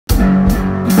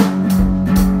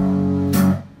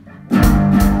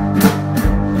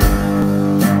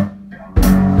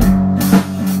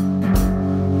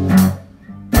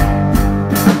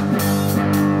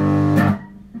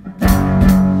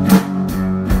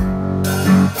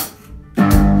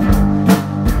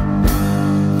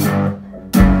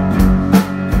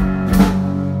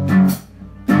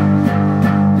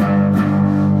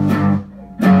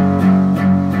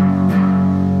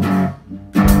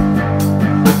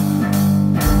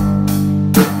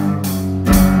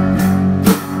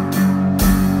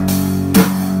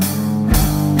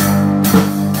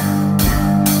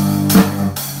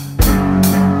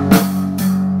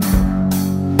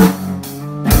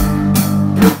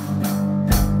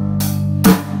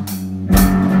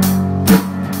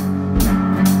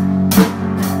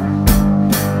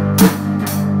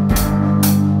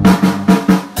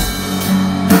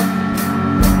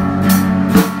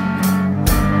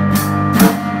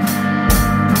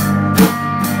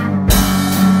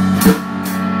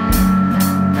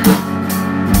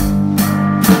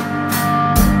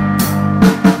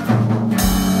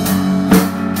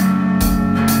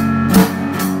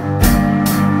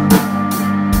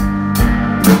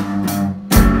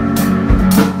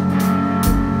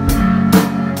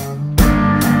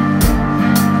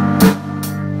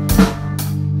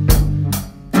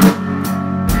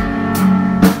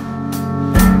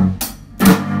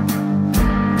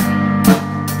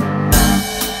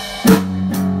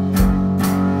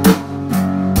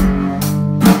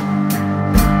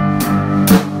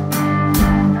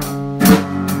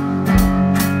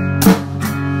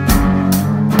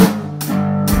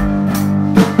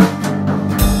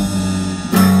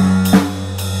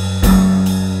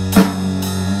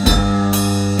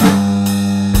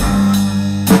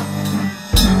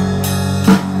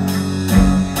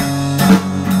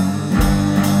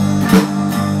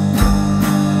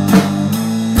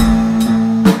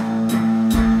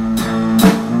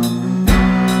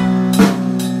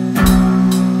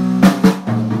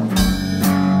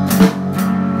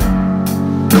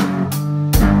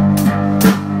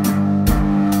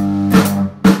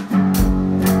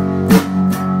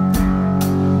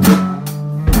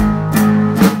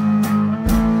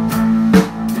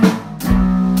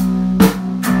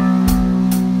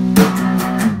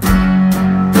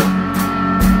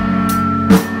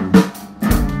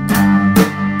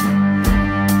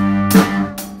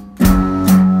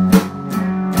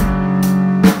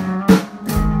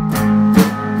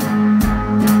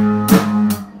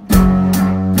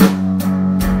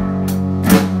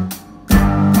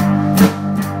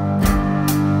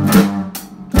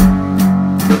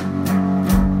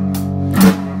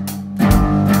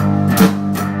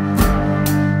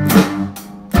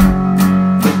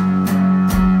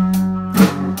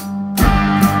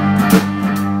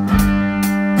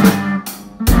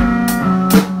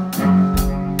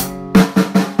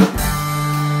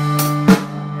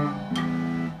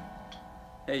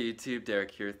YouTube, Derek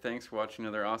here. Thanks for watching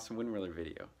another awesome Windwiller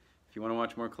video. If you want to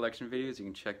watch more collection videos, you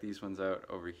can check these ones out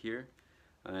over here.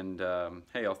 And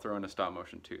hey, I'll throw in a stop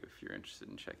motion too if you're interested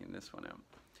in checking this one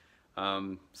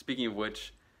out. Speaking of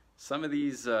which, some of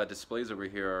these displays over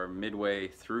here are midway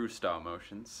through stop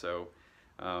motion, so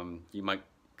you might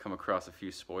come across a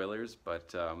few spoilers,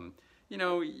 but you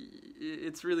know,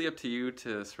 it's really up to you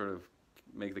to sort of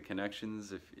make the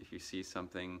connections if you see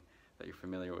something that you're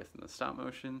familiar with in the stop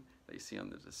motion that you see on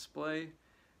the display.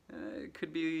 It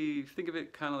could be, think of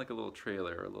it kind of like a little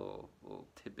trailer or a little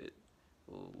tidbit,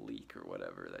 a little leak or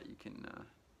whatever that you can,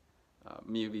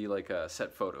 maybe like a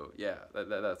set photo. Yeah,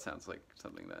 that sounds like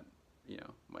something that, you know,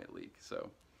 might leak.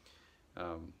 So,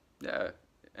 yeah.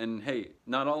 And hey,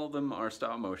 not all of them are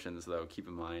stop motions though, keep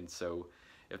in mind. So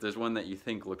if there's one that you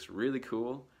think looks really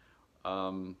cool,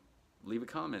 leave a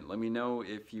comment. Let me know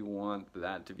if you want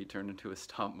that to be turned into a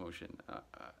stop motion.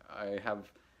 I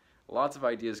have lots of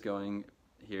ideas going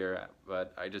here,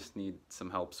 but I just need some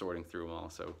help sorting through them all.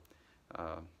 So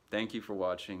thank you for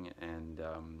watching, and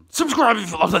subscribe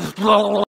if you love this.